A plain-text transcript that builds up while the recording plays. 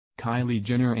Kylie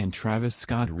Jenner and Travis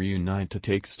Scott reunite to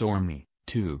take Stormi,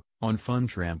 too, on fun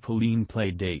trampoline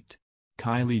play date.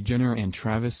 Kylie Jenner and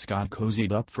Travis Scott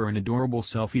cozied up for an adorable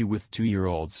selfie with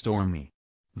 2-year-old Stormi.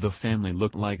 The family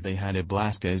looked like they had a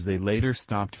blast as they later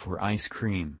stopped for ice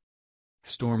cream.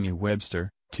 Stormi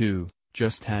Webster, 2,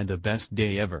 just had the best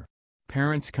day ever.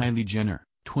 Parents Kylie Jenner,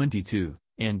 22,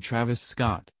 and Travis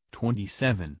Scott,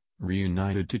 27,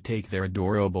 reunited to take their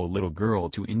adorable little girl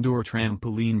to indoor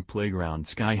trampoline playground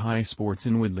Sky High Sports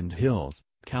in Woodland Hills,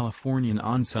 California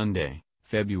on Sunday,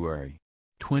 February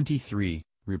 23,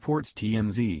 reports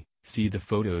TMZ. See the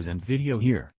photos and video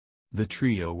here. The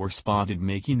trio were spotted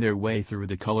making their way through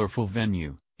the colorful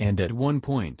venue, and at one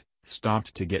point,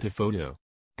 stopped to get a photo.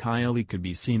 Kylie could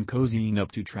be seen cozying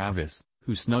up to Travis,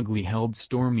 who snugly held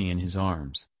Stormi in his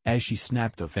arms, as she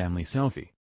snapped a family selfie.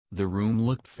 The room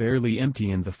looked fairly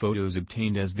empty in the photos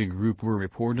obtained as the group were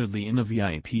reportedly in a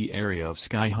VIP area of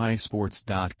Sky High Sports.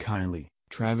 Kylie,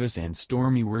 Travis and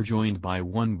Stormi were joined by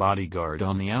one bodyguard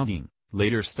on the outing,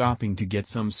 later stopping to get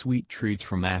some sweet treats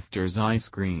from After's ice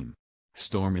cream.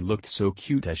 Stormi looked so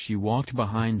cute as she walked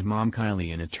behind Mom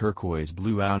Kylie in a turquoise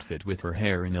blue outfit with her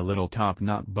hair in a little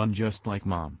top-knot bun just like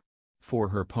Mom. For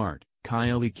her part,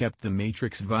 Kylie kept the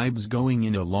Matrix vibes going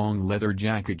in a long leather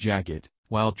jacket,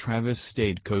 while Travis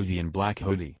stayed cozy in black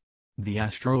hoodie. The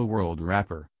Astroworld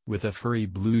rapper, with a furry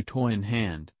blue toy in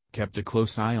hand, kept a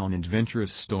close eye on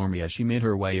adventurous Stormi as she made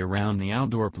her way around the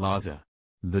outdoor plaza.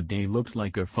 The day looked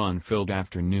like a fun-filled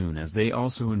afternoon as they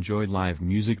also enjoyed live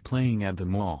music playing at the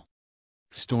mall.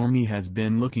 Stormi has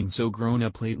been looking so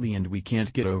grown-up lately and we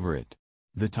can't get over it.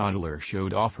 The toddler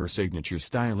showed off her signature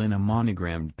style in a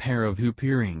monogrammed pair of hoop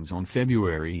earrings on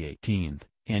February 18,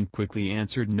 and quickly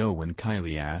answered no when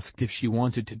Kylie asked if she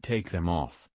wanted to take them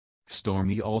off.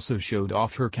 Stormi also showed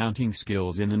off her counting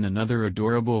skills in another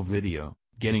adorable video,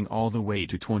 getting all the way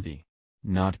to 20.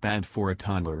 Not bad for a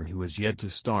toddler who is yet to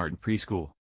start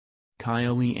preschool.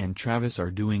 Kylie and Travis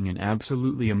are doing an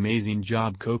absolutely amazing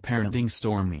job co-parenting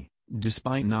Stormi,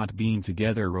 despite not being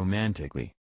together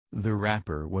romantically. The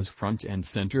rapper was front and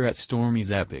center at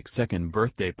Stormi's epic second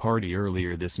birthday party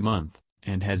earlier this month,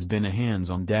 and has been a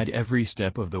hands-on dad every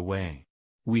step of the way.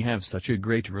 "We have such a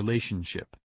great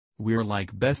relationship. We're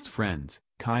like best friends,"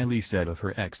 Kylie said of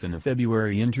her ex in a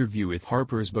February interview with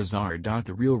Harper's Bazaar.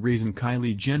 The real reason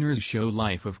Kylie Jenner's show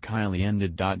Life of Kylie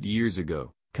ended. Years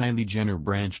ago, Kylie Jenner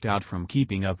branched out from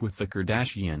Keeping Up with the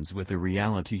Kardashians with a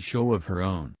reality show of her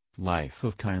own, Life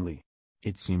of Kylie.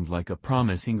 It seemed like a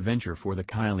promising venture for the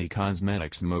Kylie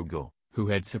Cosmetics mogul, who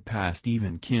had surpassed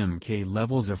even Kim K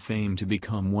levels of fame to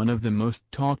become one of the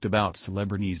most talked about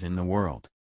celebrities in the world.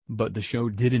 But the show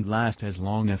didn't last as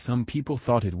long as some people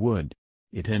thought it would.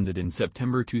 It ended in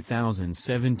September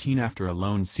 2017 after a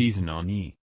lone season on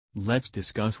E! Let's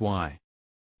discuss why.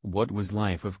 What was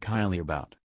Life of Kylie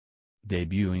about?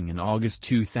 Debuting in August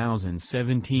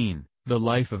 2017, The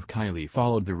Life of Kylie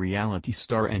followed the reality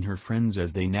star and her friends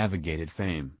as they navigated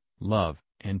fame, love,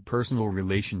 and personal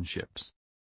relationships.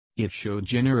 It showed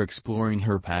Jenner exploring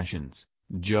her passions,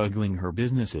 juggling her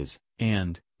businesses,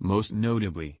 and, most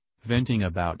notably, venting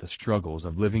about the struggles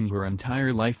of living her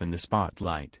entire life in the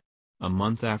spotlight. A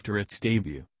month after its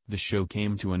debut, the show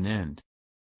came to an end.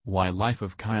 Why Life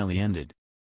of Kylie ended?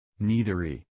 Neither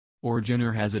E! or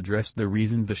Jenner has addressed the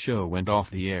reason the show went off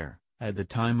the air, at the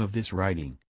time of this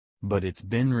writing. But it's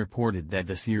been reported that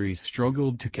the series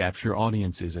struggled to capture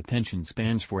audiences' attention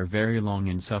spans for very long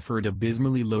and suffered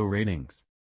abysmally low ratings.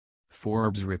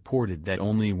 Forbes reported that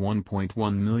only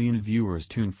 1.1 million viewers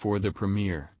tuned for the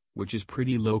premiere, which is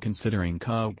pretty low considering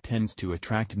KOG tends to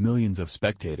attract millions of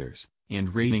spectators,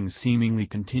 and ratings seemingly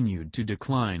continued to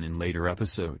decline in later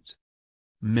episodes.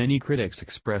 Many critics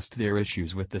expressed their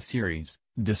issues with the series,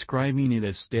 describing it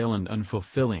as stale and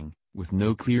unfulfilling, with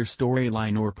no clear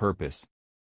storyline or purpose.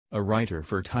 A writer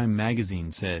for Time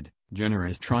magazine said, "Jenner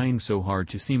is trying so hard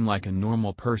to seem like a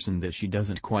normal person that she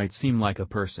doesn't quite seem like a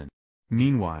person."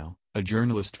 Meanwhile, a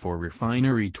journalist for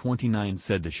Refinery29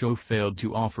 said the show failed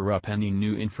to offer up any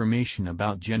new information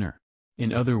about Jenner.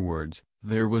 In other words,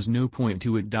 there was no point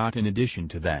to it. In addition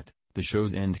to that, the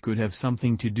show's end could have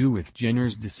something to do with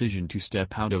Jenner's decision to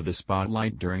step out of the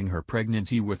spotlight during her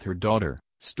pregnancy with her daughter,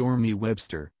 Stormi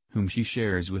Webster, whom she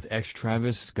shares with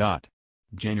ex-Travis Scott.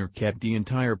 Jenner kept the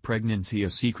entire pregnancy a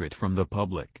secret from the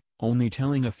public, only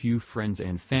telling a few friends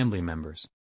and family members.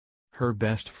 Her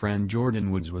best friend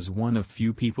Jordan Woods was one of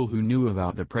few people who knew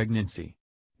about the pregnancy.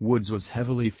 Woods was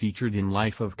heavily featured in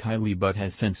Life of Kylie but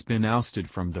has since been ousted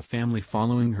from the family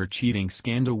following her cheating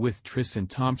scandal with Tristan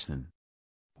Thompson.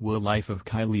 Will Life of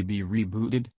Kylie be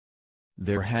rebooted?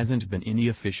 There hasn't been any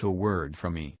official word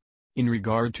from E! in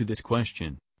regard to this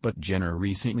question, But Jenner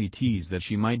recently teased that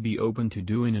she might be open to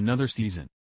doing another season.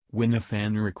 When a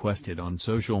fan requested on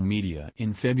social media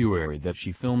in February that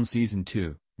she film season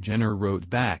 2, Jenner wrote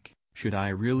back, "Should I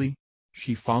really?"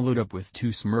 She followed up with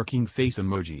 2 smirking face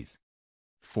emojis.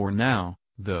 For now,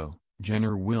 though,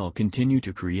 Jenner will continue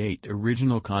to create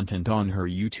original content on her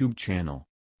YouTube channel.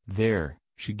 There,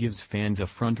 she gives fans a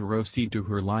front-row seat to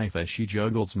her life as she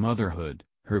juggles motherhood,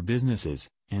 her businesses,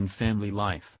 and family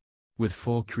life. With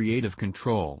full creative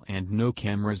control and no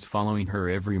cameras following her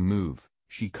every move,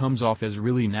 she comes off as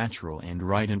really natural and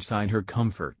right inside her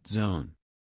comfort zone.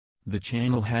 The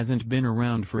channel hasn't been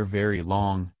around for very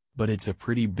long, but it's a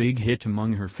pretty big hit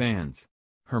among her fans.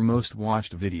 Her most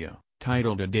watched video,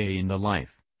 titled "A Day in the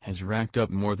Life," has racked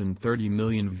up more than 30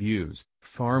 million views,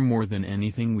 far more than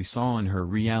anything we saw on her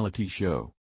reality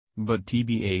show. But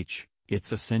TBH,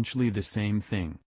 it's essentially the same thing.